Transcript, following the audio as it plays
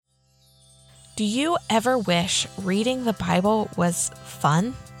Do you ever wish reading the Bible was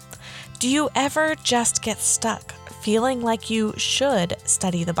fun? Do you ever just get stuck feeling like you should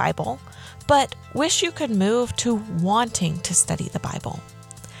study the Bible, but wish you could move to wanting to study the Bible?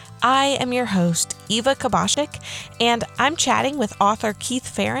 I am your host, Eva Kabashik, and I'm chatting with author Keith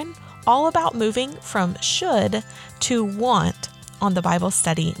Farron all about moving from should to want on the Bible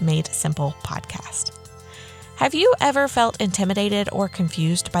Study Made Simple podcast. Have you ever felt intimidated or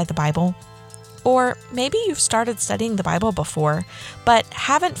confused by the Bible? Or maybe you've started studying the Bible before, but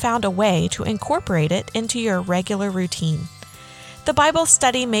haven't found a way to incorporate it into your regular routine. The Bible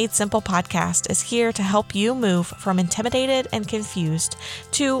Study Made Simple podcast is here to help you move from intimidated and confused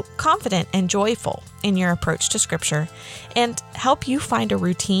to confident and joyful in your approach to Scripture and help you find a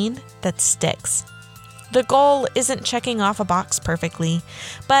routine that sticks. The goal isn't checking off a box perfectly,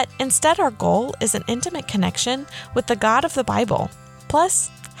 but instead our goal is an intimate connection with the God of the Bible, plus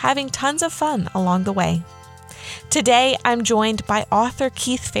having tons of fun along the way. Today, I'm joined by author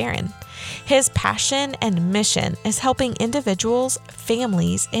Keith Farron. His passion and mission is helping individuals,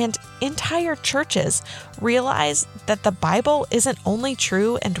 families, and entire churches realize that the Bible isn't only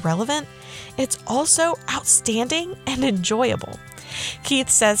true and relevant, it's also outstanding and enjoyable. Keith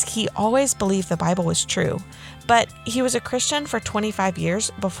says he always believed the Bible was true, but he was a Christian for 25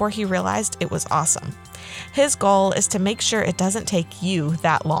 years before he realized it was awesome. His goal is to make sure it doesn't take you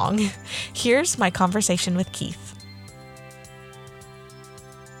that long. Here's my conversation with Keith.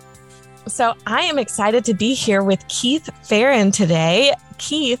 So I am excited to be here with Keith Farron today.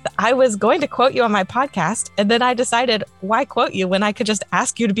 Keith, I was going to quote you on my podcast, and then I decided, why quote you when I could just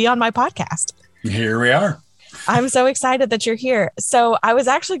ask you to be on my podcast? Here we are. I'm so excited that you're here. So I was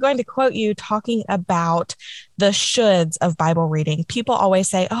actually going to quote you talking about the shoulds of Bible reading. People always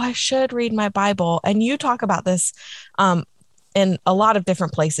say, oh, I should read my Bible. And you talk about this in a lot of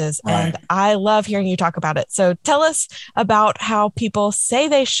different places. Right. And I love hearing you talk about it. So tell us about how people say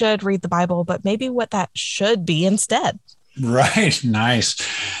they should read the Bible, but maybe what that should be instead. Right. Nice.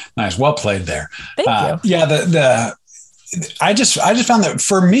 Well played there. Thank you. Yeah. I just found that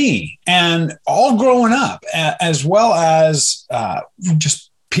for me and all growing up, as well as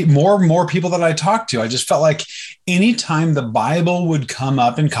just more and more people that I talked to, I just felt like anytime the Bible would come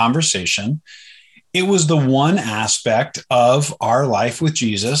up in conversation, it was the one aspect of our life with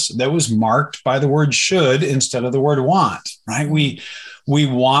Jesus that was marked by the word should instead of the word want, right? We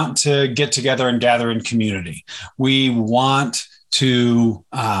want to get together and gather in community. We want to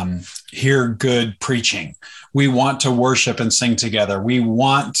hear good preaching. We want to worship and sing together. We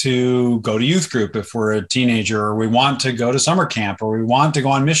want to go to youth group if we're a teenager, or we want to go to summer camp, or we want to go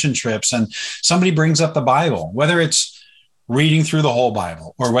on mission trips. And somebody brings up the Bible, whether it's reading through the whole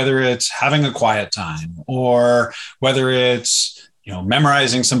Bible, or whether it's having a quiet time, or whether it's,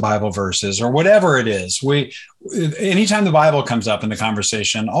 memorizing some Bible verses, or whatever it is. Anytime the Bible comes up in the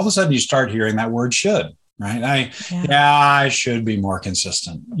conversation, all of a sudden you start hearing that word should. Right. I should be more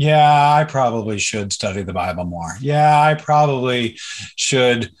consistent. Yeah, I probably should study the Bible more. Yeah, I probably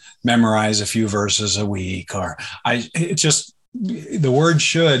should memorize a few verses a week. The word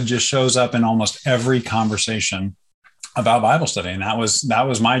should just shows up in almost every conversation about Bible study. And that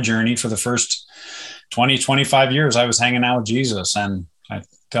was my journey for the first 20, 25 years. I was hanging out with Jesus, and I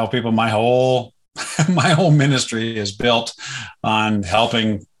tell people my whole ministry is built on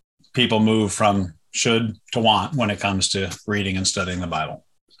helping people move from should to want when it comes to reading and studying the Bible.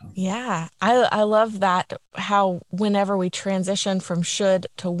 Yeah, I love that, how whenever we transition from should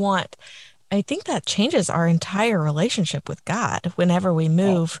to want, I think that changes our entire relationship with God whenever we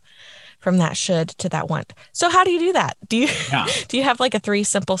move from that should to that want. So how do you do that? Do you have like 3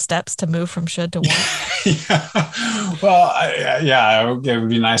 simple steps to move from should to want? Yeah. Well, it would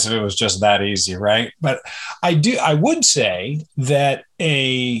be nice if it was just that easy, right? But I would say that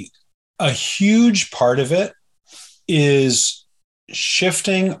a huge part of it is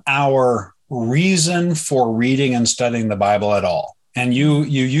shifting our reason for reading and studying the Bible at all. And you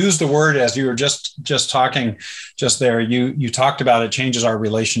use the word, as you were just talking just there, you talked about it changes our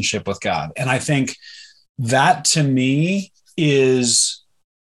relationship with God. And I think that to me is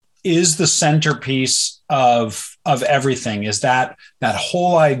the centerpiece of everything, is that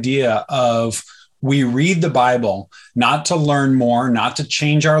whole idea of we read the Bible not to learn more, not to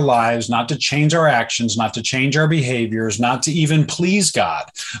change our lives, not to change our actions, not to change our behaviors, not to even please God,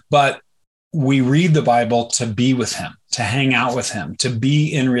 but we read the Bible to be with him, to hang out with him, to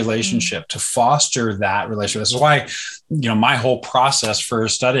be in relationship, to foster that relationship. This is why, my whole process for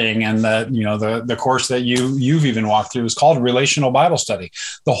studying, and the course that you've even walked through, is called Relational Bible Study.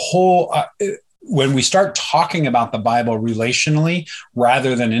 The whole when we start talking about the Bible relationally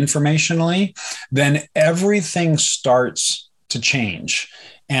rather than informationally, then everything starts to change.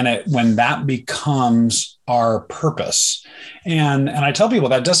 And when that becomes our purpose, and I tell people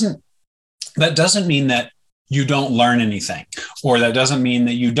that doesn't mean that you don't learn anything, or that doesn't mean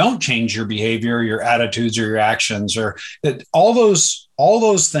that you don't change your behavior, your attitudes, or your actions, or that all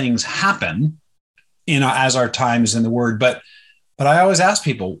those things happen, as our times in the Word. But I always ask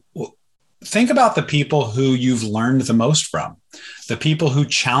people, think about the people who you've learned the most from, the people who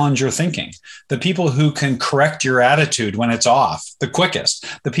challenge your thinking, the people who can correct your attitude when it's off the quickest,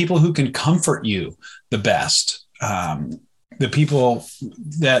 the people who can comfort you the best. The people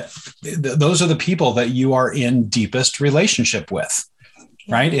those are the people that you are in deepest relationship with,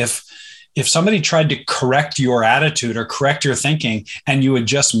 right? If somebody tried to correct your attitude or correct your thinking and you had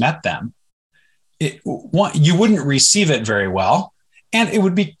just met them, you wouldn't receive it very well, and it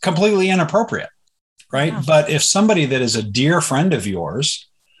would be completely inappropriate, right? Yeah. But if somebody that is a dear friend of yours,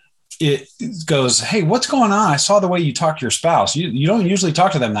 it goes, hey, what's going on? I saw the way you talk to your spouse. You don't usually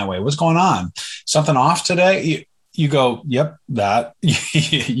talk to them that way. What's going on? Something off today? You go, yep, that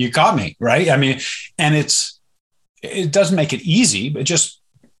you caught me, right? I mean, and it doesn't make it easy, but it just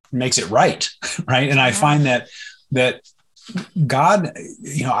makes it right, right? And I find that God,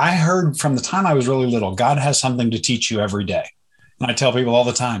 I heard from the time I was really little, God has something to teach you every day. And I tell people all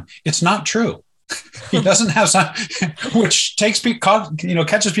the time, it's not true. He doesn't have some, which catches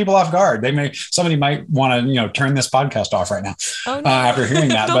people off guard. Somebody might want to, turn this podcast off right now after hearing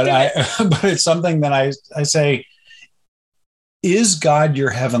that. But it's something that I say, is God your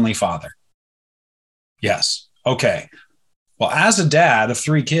heavenly Father? Yes. Okay. Well, as a dad of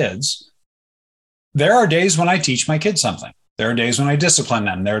 3 kids, there are days when I teach my kids something. There are days when I discipline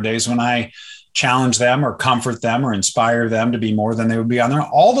them. There are days when I challenge them or comfort them or inspire them to be more than they would be on their own.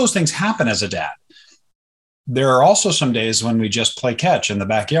 All those things happen as a dad. There are also some days when we just play catch in the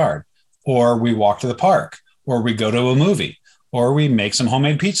backyard, or we walk to the park, or we go to a movie, or we make some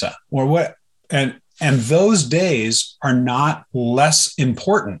homemade pizza, or what. And those days are not less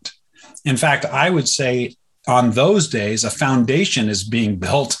important. In fact, I would say on those days, a foundation is being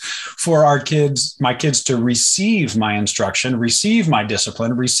built for my kids to receive my instruction, receive my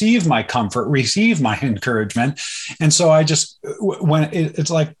discipline, receive my comfort, receive my encouragement. And so when it's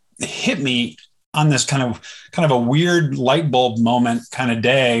like hit me on this kind of a weird light bulb moment kind of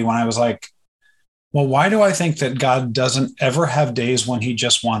day when I was like, well, why do I think that God doesn't ever have days when he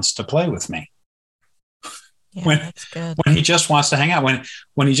just wants to play with me? Yeah, that's good. When he just wants to hang out,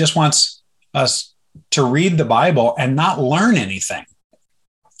 when he just wants us to read the Bible and not learn anything,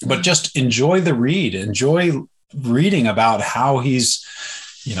 but just enjoy reading about how he's,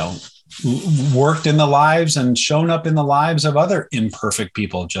 worked in the lives and shown up in the lives of other imperfect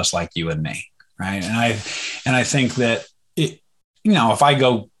people just like you and me, right? And I think that if I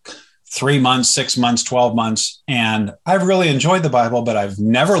go 3 months, 6 months, 12 months, and I've really enjoyed the Bible, but I've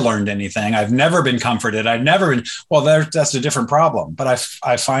never learned anything. I've never been comforted. That's a different problem. But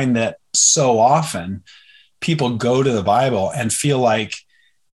I find that so often people go to the Bible and feel like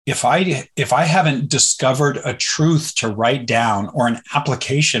if I haven't discovered a truth to write down or an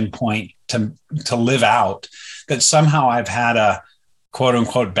application point to live out, that somehow I've had a quote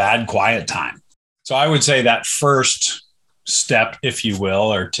unquote bad quiet time. So I would say that first step, if you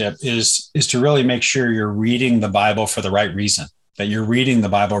will, or tip is to really make sure you're reading the Bible for the right reason, that you're reading the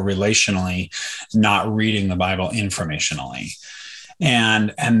Bible relationally, not reading the Bible informationally.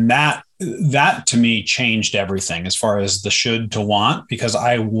 And that to me changed everything as far as the should to want, because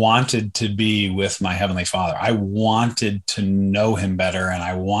I wanted to be with my Heavenly Father. I wanted to know him better, and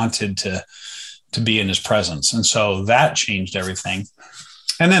I wanted to be in his presence. And so that changed everything.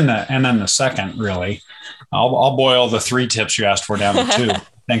 And then the second, really, I'll boil the 3 tips you asked for down to 2. I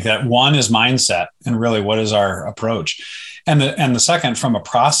think that 1 is mindset, and really what is our approach. And the second, from a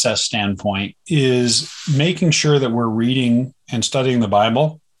process standpoint, is making sure that we're reading and studying the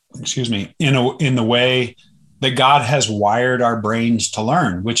Bible, in the way that God has wired our brains to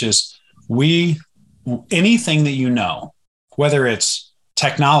learn, which is anything that whether it's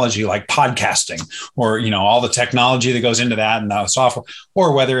technology like podcasting or all the technology that goes into that and the software,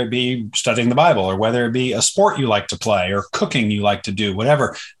 or whether it be studying the Bible, or whether it be a sport you like to play or cooking you like to do,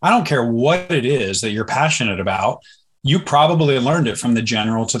 whatever. I don't care what it is that you're passionate about. You probably learned it from the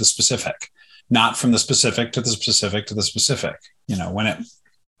general to the specific, not from the specific to the specific to the specific.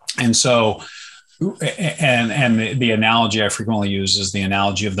 And so the analogy I frequently use is the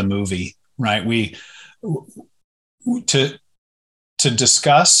analogy of the movie, right? To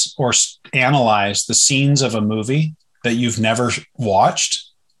discuss or analyze the scenes of a movie that you've never watched,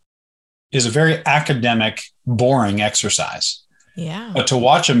 is a very academic, boring exercise. Yeah. But to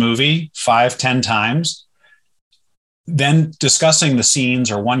watch a movie 5, 10 times, then discussing the scenes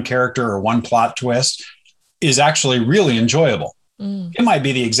or one character or one plot twist is actually really enjoyable. It might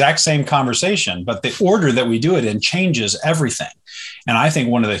be the exact same conversation, but the order that we do it in changes everything. And I think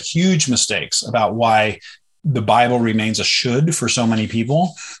one of the huge mistakes about why the Bible remains a should for so many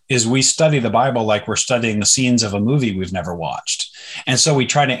people is we study the Bible like we're studying the scenes of a movie we've never watched. And so we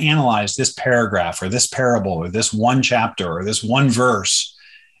try to analyze this paragraph or this parable or this one chapter or this one verse.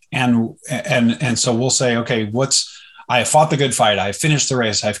 And so we'll say, okay, I have fought the good fight. I've finished the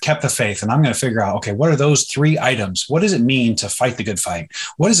race. I've kept the faith. And I'm going to figure out, okay, what are those 3 items? What does it mean to fight the good fight?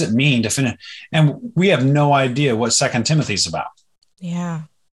 What does it mean to finish? And we have no idea what 2 Timothy is about. Yeah.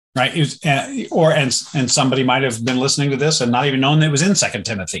 Right. And somebody might have been listening to this and not even known that it was in 2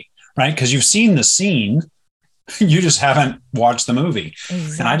 Timothy. Right. Because you've seen the scene. You just haven't watched the movie.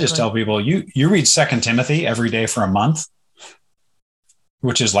 Exactly. And I just tell people, you read 2 Timothy every day for a month,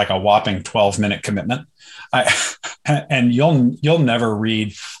 which is like a whopping 12-minute commitment. And you'll never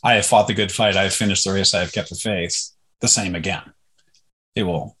read, I have fought the good fight, I have finished the race, I have kept the faith, the same again. It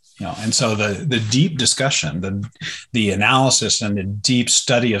will, and so the deep discussion, the analysis and the deep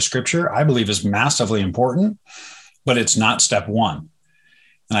study of scripture, I believe is massively important, but it's not step one.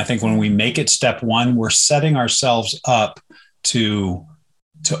 And I think when we make it step one, we're setting ourselves up to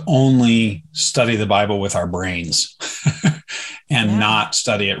only study the Bible with our brains and not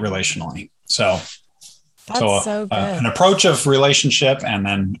study it relationally. So an approach of relationship and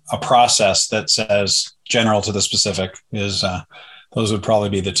then a process that says general to the specific is those would probably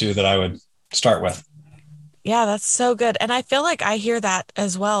be the 2 that I would start with. Yeah, that's so good. And I feel like I hear that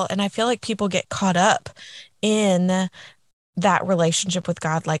as well. And I feel like people get caught up in that relationship with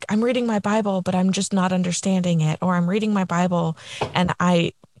God. Like, I'm reading my Bible, but I'm just not understanding it. Or I'm reading my Bible and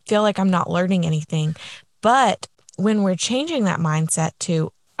I feel like I'm not learning anything. But when we're changing that mindset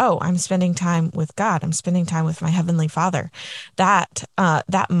to, oh, I'm spending time with God, I'm spending time with my Heavenly Father, that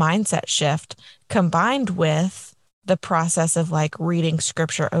mindset shift combined with the process of like reading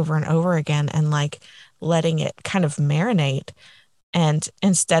scripture over and over again and like letting it kind of marinate. And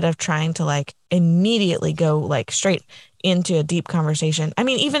instead of trying to like immediately go like straight into a deep conversation. I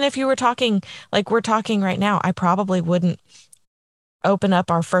mean, even if you were talking like we're talking right now, I probably wouldn't open up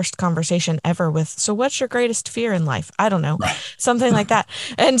our first conversation ever with, so what's your greatest fear in life? I don't know, something like that.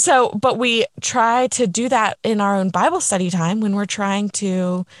 And so, but we try to do that in our own Bible study time when we're trying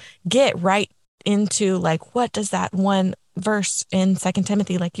to get right into like, what does that one verse in 2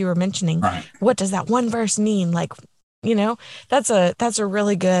 Timothy, like you were mentioning, what does that one verse mean? Like, that's a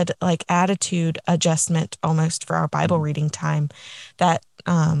really good like attitude adjustment almost for our Bible reading time that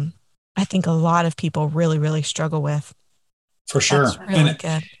I think a lot of people really, really struggle with. For sure. That's really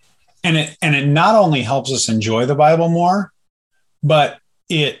good. And it not only helps us enjoy the Bible more, but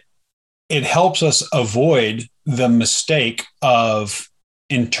it helps us avoid the mistake of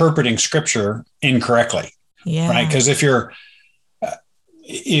interpreting scripture incorrectly. Yeah. Right. Because if you're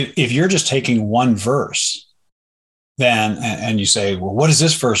just taking one verse, then and you say, well, what does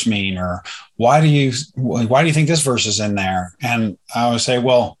this verse mean? Or why do you think this verse is in there? And I would say,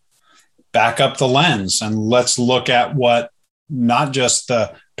 well, back up the lens and let's look at what not just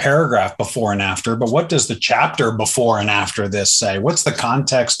the paragraph before and after, but what does the chapter before and after this say? What's the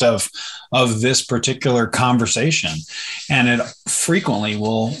context of this particular conversation? And it frequently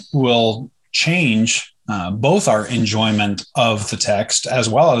will change both our enjoyment of the text as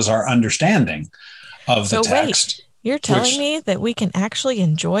well as our understanding of the text. Wait, you're telling me that we can actually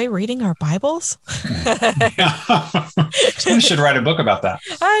enjoy reading our Bibles? Someone should write a book about that.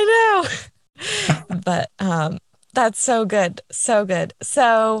 I know. But that's so good. So good.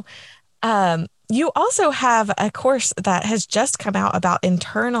 So you also have a course that has just come out about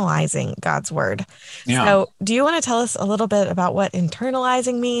internalizing God's word. Yeah. So do you want to tell us a little bit about what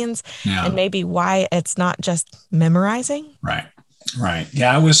internalizing means and maybe why it's not just memorizing? Right.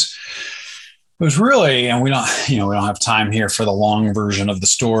 Yeah, it was really, and we don't have time here for the long version of the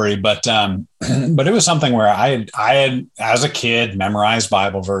story, but it was something where I had as a kid memorized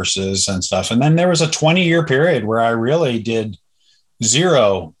Bible verses and stuff. And then there was a 20-year period where I really did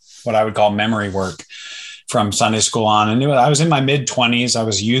zero, what I would call memory work from Sunday school on. And I was in my mid-20s. I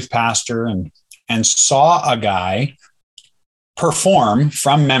was a youth pastor and saw a guy perform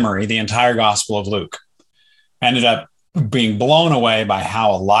from memory the entire Gospel of Luke. Ended up being blown away by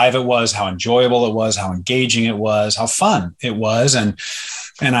how alive it was, how enjoyable it was, how engaging it was, how fun it was. And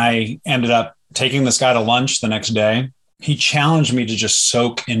I ended up taking this guy to lunch the next day. He challenged me to just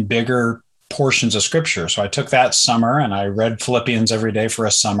soak in bigger portions of scripture. So I took that summer and I read Philippians every day for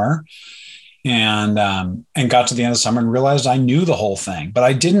a summer. and got to the end of the summer and realized I knew the whole thing, but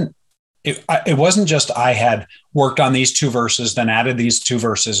I didn't. It wasn't just I had worked on these 2 verses, then added these 2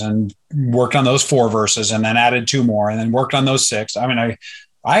 verses, and worked on those 4 verses, and then added 2 more, and then worked on those 6. I mean,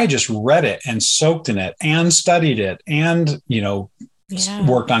 I had just read it and soaked in it and studied it, and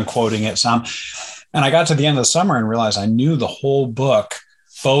worked on quoting it some. And I got to the end of the summer and realized I knew the whole book,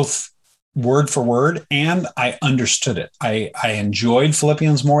 both word for word, and I understood it. I enjoyed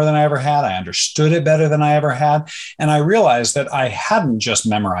Philippians more than I ever had. I understood it better than I ever had. And I realized that I hadn't just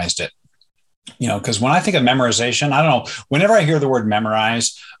memorized it. Because when I think of memorization, I don't know, whenever I hear the word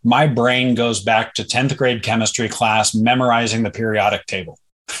memorize, my brain goes back to 10th grade chemistry class, memorizing the periodic table.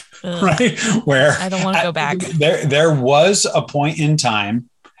 Right? Where I don't want to go back. There was a point in time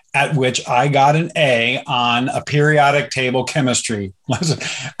at which I got an A on a periodic table chemistry. Listen,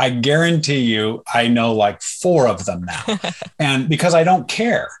 I guarantee you, I know like 4 of them now. And because I don't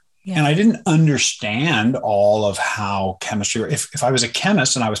care. Yeah. And I didn't understand all of how chemistry, if I was a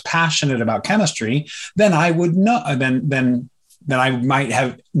chemist and I was passionate about chemistry, then I would know, then I might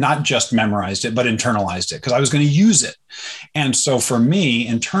have not just memorized it, but internalized it because I was going to use it. And so for me,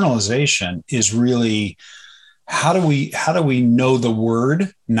 internalization is really, how do we know the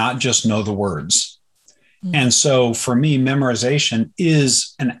word, not just know the words? Mm-hmm. And so for me, memorization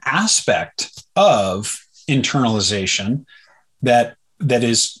is an aspect of internalization that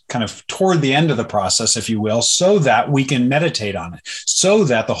is kind of toward the end of the process, if you will, so that we can meditate on it, so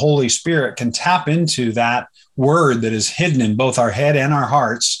that the Holy Spirit can tap into that word that is hidden in both our head and our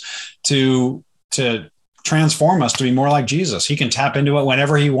hearts to transform us to be more like Jesus. He can tap into it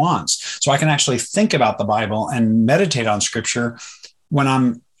whenever he wants. So I can actually think about the Bible and meditate on scripture when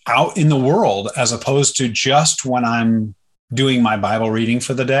I'm out in the world, as opposed to just when I'm doing my Bible reading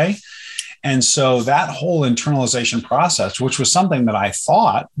for the day. And so that whole internalization process, which was something that I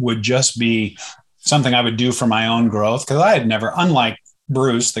thought would just be something I would do for my own growth, because I had never, unlike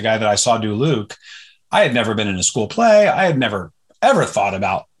Bruce, the guy that I saw do Luke, I had never been in a school play. I had never, ever thought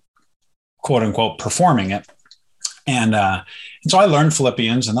about, quote unquote, performing it. And so I learned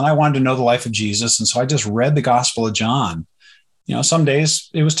Philippians, and then I wanted to know the life of Jesus. And so I just read the Gospel of John. Some days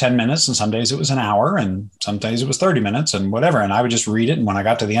it was 10 minutes and some days it was an hour and some days it was 30 minutes and whatever. And I would just read it. And when I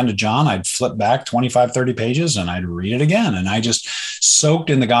got to the end of John, I'd flip back 25, 30 pages and I'd read it again. And I just soaked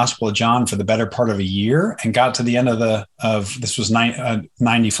in the Gospel of John for the better part of a year and got to the end of this was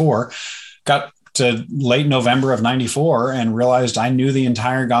 94, got to late November of 94 and realized I knew the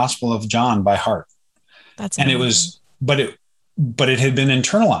entire Gospel of John by heart. That's amazing. And it was, but it had been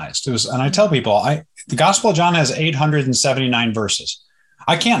internalized. It was, and I tell people, the Gospel of John has 879 verses.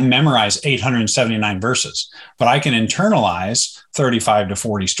 I can't memorize 879 verses, but I can internalize 35 to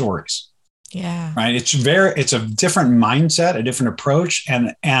 40 stories. Yeah. Right. It's a different mindset, a different approach,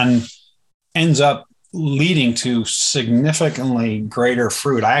 and ends up leading to significantly greater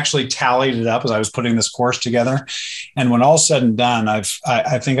fruit. I actually tallied it up as I was putting this course together. And when all's said and done, I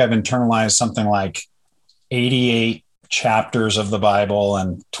think I've internalized something like 88 chapters of the Bible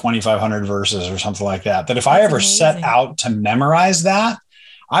and 2,500 verses or something like that. That if I ever set out to memorize that,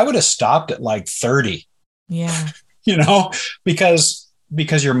 I would have stopped at like 30. Yeah. Because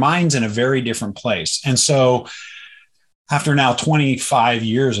your mind's in a very different place. And so after now 25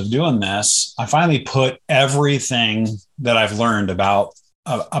 years of doing this, I finally put everything that I've learned about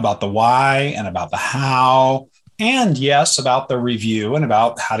the why and about the how, and yes, about the review and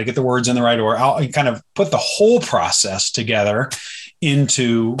about how to get the words in the right order. I'll kind of put the whole process together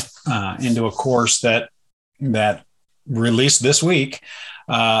into a course that released this week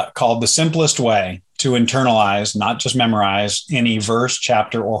called The Simplest Way to Internalize, Not Just Memorize, Any Verse,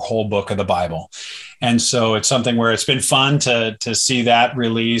 Chapter, or Whole Book of the Bible. And so it's something where it's been fun to see that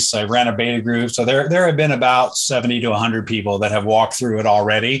release. I ran a beta group. So there have been about 70 to 100 people that have walked through it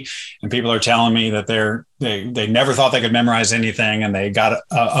already. And people are telling me that they never thought they could memorize anything. And they got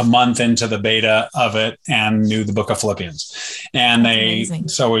a month into the beta of it and knew the book of Philippians. And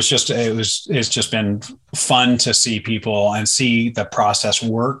so it's just been fun to see people and see the process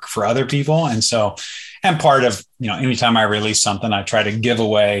work for other people. And part of, anytime I release something, I try to give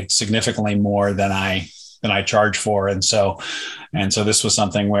away significantly more than I charge for. And so this was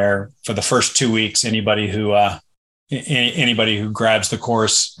something where for the first 2 weeks, anybody who grabs the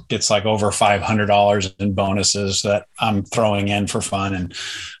course gets like over $500 in bonuses that I'm throwing in for fun, and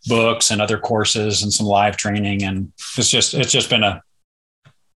books and other courses and some live training. And it's just been a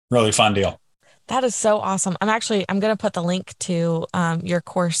really fun deal. That is so awesome. I'm going to put the link to your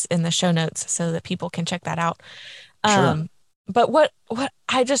course in the show notes so that people can check that out. Sure. But what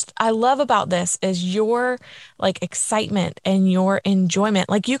I love about this is your like excitement and your enjoyment.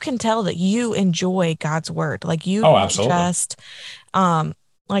 Like you can tell that you enjoy God's word. Like you Oh, don't absolutely. just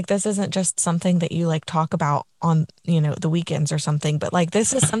like this isn't just something that you like talk about on, the weekends or something, but like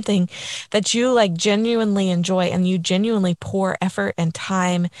this is something that you like genuinely enjoy and you genuinely pour effort and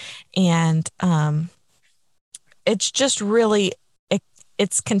time and it's just really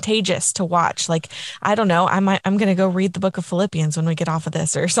it's contagious to watch. Like, I don't know, I'm going to go read the book of Philippians when we get off of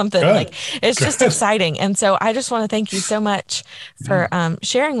this or something. Like, Good. it's just Good. exciting. And so I just want to thank you so much Yeah. for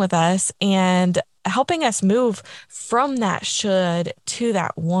sharing with us and helping us move from that should to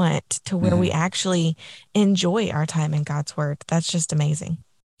that want to where we Mhm. actually enjoy our time in God's word. That's just amazing.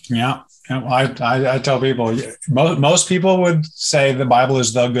 Yeah. Yeah. Well, I tell people, most people would say the Bible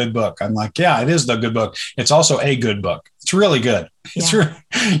is the good book. I'm like, yeah, it is the good book. It's also a good book. It's really good. It's Yeah,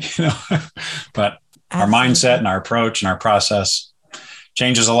 really, but our mindset absolutely. and our approach and our process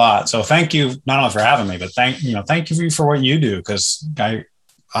changes a lot. So thank you not only for having me, but thank you for what you do. Cause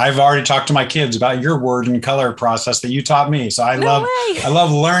I've already talked to my kids about your word and color process that you taught me. So No way. I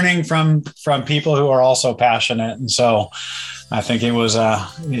love learning from people who are also passionate. And so I think it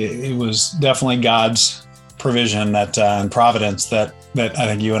was definitely God's provision that and providence that I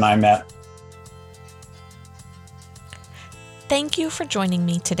think you and I met. Thank you for joining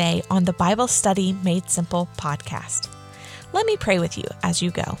me today on the Bible Study Made Simple podcast. Let me pray with you as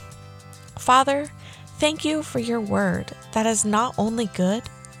you go. Father, thank you for your word that is not only good,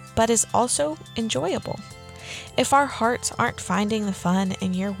 but is also enjoyable. If our hearts aren't finding the fun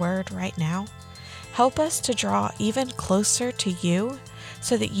in your word right now, help us to draw even closer to you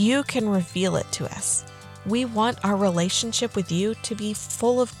so that you can reveal it to us. We want our relationship with you to be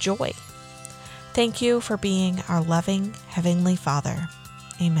full of joy. Thank you for being our loving Heavenly Father.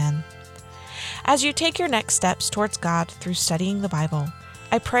 Amen. As you take your next steps towards God through studying the Bible,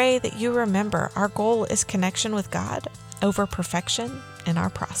 I pray that you remember our goal is connection with God over perfection in our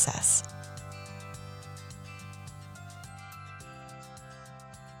process.